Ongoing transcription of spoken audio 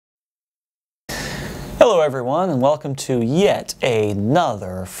Hello everyone, and welcome to yet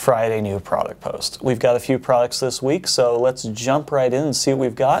another Friday New Product Post. We've got a few products this week, so let's jump right in and see what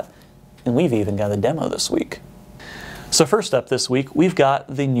we've got. And we've even got a demo this week. So first up this week, we've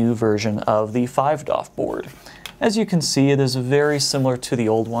got the new version of the 5DOF board. As you can see, it is very similar to the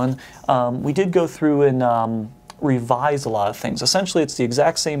old one. We did go through and revise a lot of things. Essentially, it's the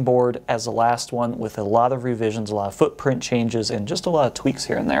exact same board as the last one with a lot of revisions, a lot of footprint changes, and just a lot of tweaks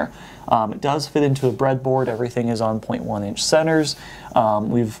here and there. It does fit into a breadboard. Everything is on 0.1-inch centers.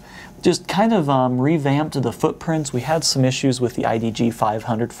 We've just kind of revamped the footprints. We had some issues with the IDG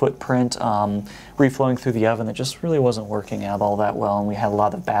 500 footprint reflowing through the oven. It just really wasn't working out all that well, and we had a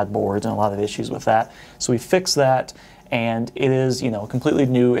lot of bad boards and a lot of issues with that. So we fixed that, and it is, a completely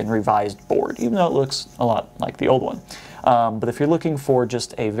new and revised board, even though it looks a lot like the old one. But if you're looking for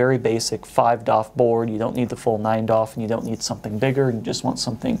just a very basic 5DOF board, you don't need the full 9DOF, and you don't need something bigger, and you just want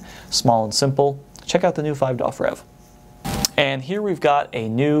something small and simple, check out the new 5DOF Rev. And here we've got a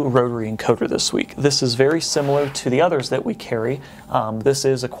new Rotary Encoder this week. This is very similar to the others that we carry. This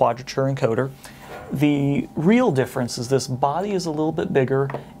is a quadrature encoder. The real difference is this body is a little bit bigger,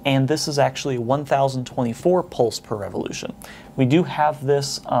 and this is actually 1024 pulse per revolution. We do have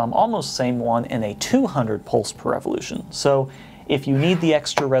this almost same one in a 200 pulse per revolution. So if you need the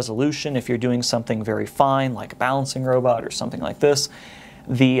extra resolution, if you're doing something very fine like a balancing robot or something like this,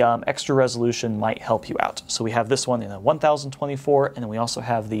 the extra resolution might help you out. So we have this one in a 1024, and then we also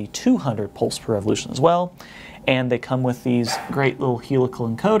have the 200 pulse per revolution as well. And they come with these great little helical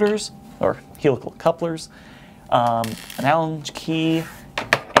encoders, or helical couplers, an Allen key,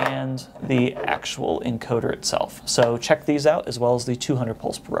 and the actual encoder itself. So check these out, as well as the 200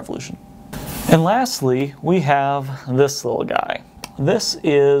 pulse per revolution. And lastly, we have this little guy. This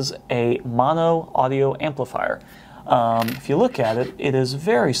is a mono audio amplifier. If you look at it, it is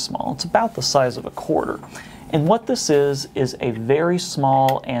very small. It's about the size of a quarter. And what this is a very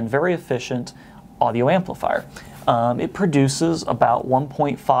small and very efficient audio amplifier. It produces about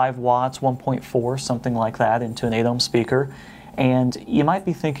 1.5 watts, 1.4, something like that, into an 8-ohm speaker. And you might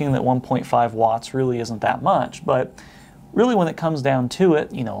be thinking that 1.5 watts really isn't that much, but really when it comes down to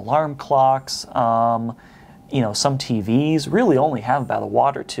it, alarm clocks, some TVs really only have about a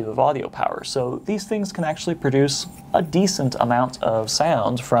watt or two of audio power. So these things can actually produce a decent amount of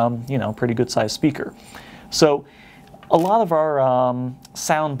sound from, pretty good sized speaker. So a lot of our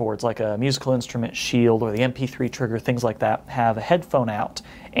soundboards, like a musical instrument shield or the MP3 trigger, things like that, have a headphone out,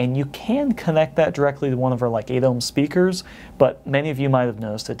 and you can connect that directly to one of our 8-ohm speakers, but many of you might have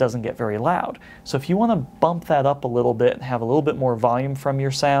noticed it doesn't get very loud. So if you want to bump that up a little bit and have a little bit more volume from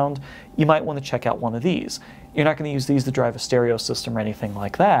your sound, you might want to check out one of these. You're not going to use these to drive a stereo system or anything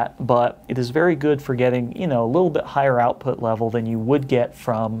like that, but it is very good for getting, a little bit higher output level than you would get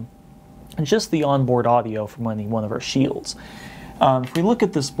from just the onboard audio from one of our shields. If we look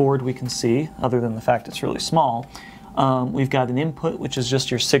at this board, we can see, other than the fact it's really small, we've got an input, which is just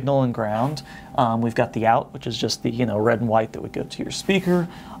your signal and ground. We've got the out, which is just the red and white that would go to your speaker.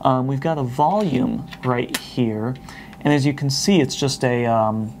 We've got a volume right here, and as you can see, it's just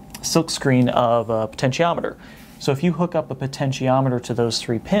a silk screen of a potentiometer. So if you hook up a potentiometer to those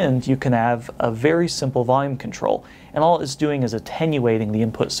 3 pins, you can have a very simple volume control. And all it's doing is attenuating the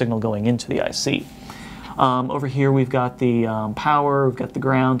input signal going into the IC. Over here we've got the power, we've got the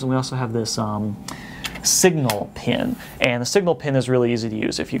ground, and we also have this signal pin. And the signal pin is really easy to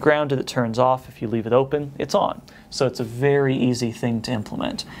use. If you ground it, it turns off. If you leave it open, it's on. So it's a very easy thing to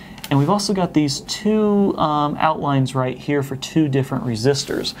implement. And we've also got these 2 outlines right here for 2 different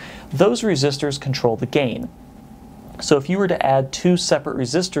resistors. Those resistors control the gain. So if you were to add 2 separate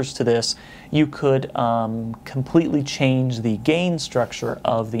resistors to this, you could completely change the gain structure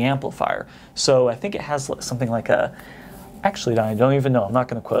of the amplifier. So I think it has something like a, actually I don't even know, I'm not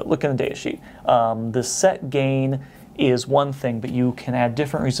going to quote, look in the data sheet. The set gain is one thing, but you can add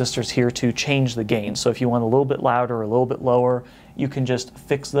different resistors here to change the gain. So if you want a little bit louder or a little bit lower, you can just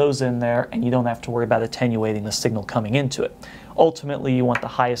fix those in there, and you don't have to worry about attenuating the signal coming into it. Ultimately, you want the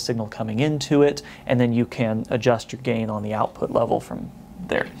highest signal coming into it, and then you can adjust your gain on the output level from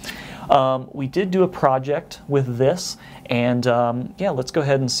there. We did do a project with this, and yeah, let's go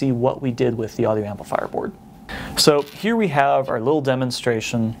ahead and see what we did with the audio amplifier board. So here we have our little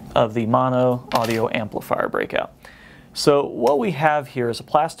demonstration of the mono audio amplifier breakout. So what we have here is a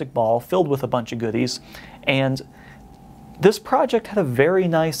plastic ball filled with a bunch of goodies, and this project had a very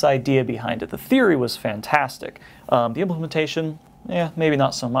nice idea behind it. The theory was fantastic. The implementation, maybe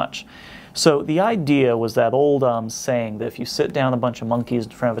not so much. So the idea was that old saying that if you sit down a bunch of monkeys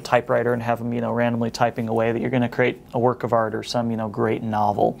in front of a typewriter and have them, randomly typing away, that you're going to create a work of art or some, great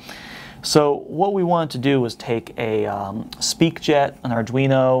novel. So what we wanted to do was take a SpeakJet, an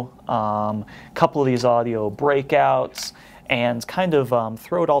Arduino, a couple of these audio breakouts, and kind of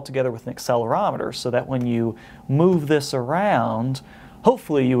throw it all together with an accelerometer so that when you move this around,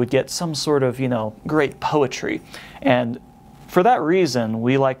 hopefully you would get some sort of, great poetry. And for that reason,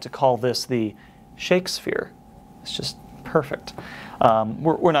 we like to call this the Shakespeare. It's just perfect.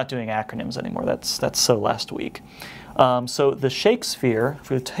 We're not doing acronyms anymore. That's so last week. So the Shakespeare, if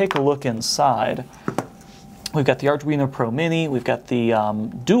we take a look inside, we've got the Arduino Pro Mini, we've got the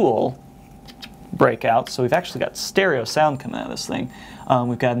dual breakout, so we've actually got stereo sound coming out of this thing.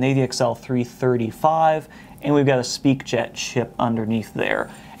 We've got an ADXL 335, and we've got a SpeakJet chip underneath there.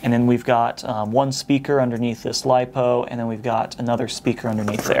 And then we've got one speaker underneath this LiPo, and then we've got another speaker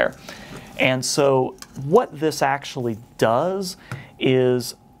underneath there. And so what this actually does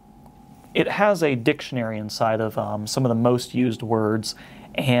is it has a dictionary inside of some of the most used words,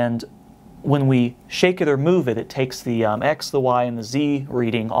 and when we shake it or move it, it takes the X, the Y, and the Z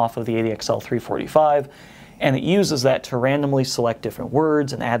reading off of the ADXL 345, and it uses that to randomly select different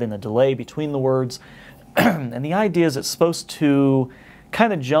words and add in a delay between the words. And the idea is it's supposed to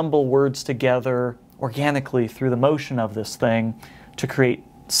kind of jumble words together organically through the motion of this thing to create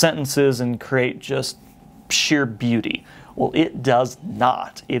sentences and create just sheer beauty. Well, it does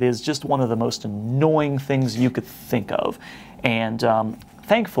not. It is just one of the most annoying things you could think of. And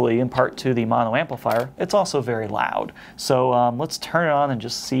thankfully, in part to the mono amplifier, it's also very loud. So let's turn it on and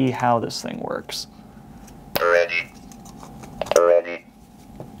just see how this thing works. Ready. Ready.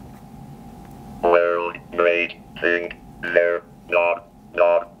 World great thing there not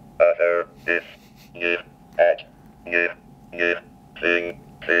other this give at give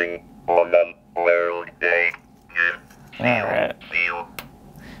thing on them world day give Alright. feel.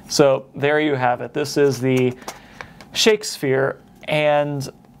 So there you have it. This is the Shakespeare, and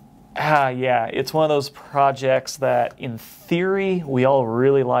yeah, it's one of those projects that in theory we all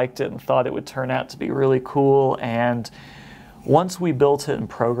really liked it and thought it would turn out to be really cool, and once we built it and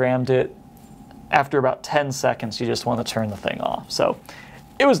programmed it, after about 10 seconds you just want to turn the thing off. So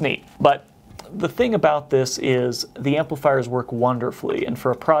it was neat, but the thing about this is the amplifiers work wonderfully, and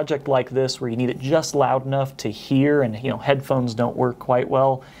for a project like this where you need it just loud enough to hear and headphones don't work quite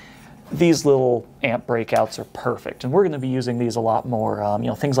well, these little amp breakouts are perfect. And we're going to be using these a lot more,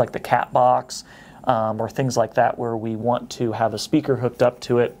 things like the cat box or things like that where we want to have a speaker hooked up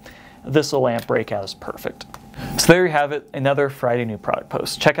to it. This little amp breakout is perfect. So there you have it, another Friday new product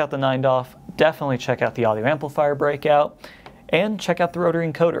post. Check out the 9DOF, definitely check out the audio amplifier breakout, and check out the Rotary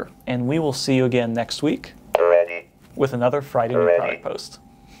Encoder. And we will see you again next week with another Friday new product post.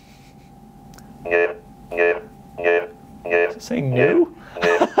 Give. Is it saying new?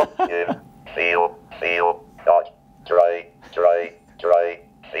 Feel, dot, try,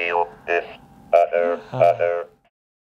 feel, this, other.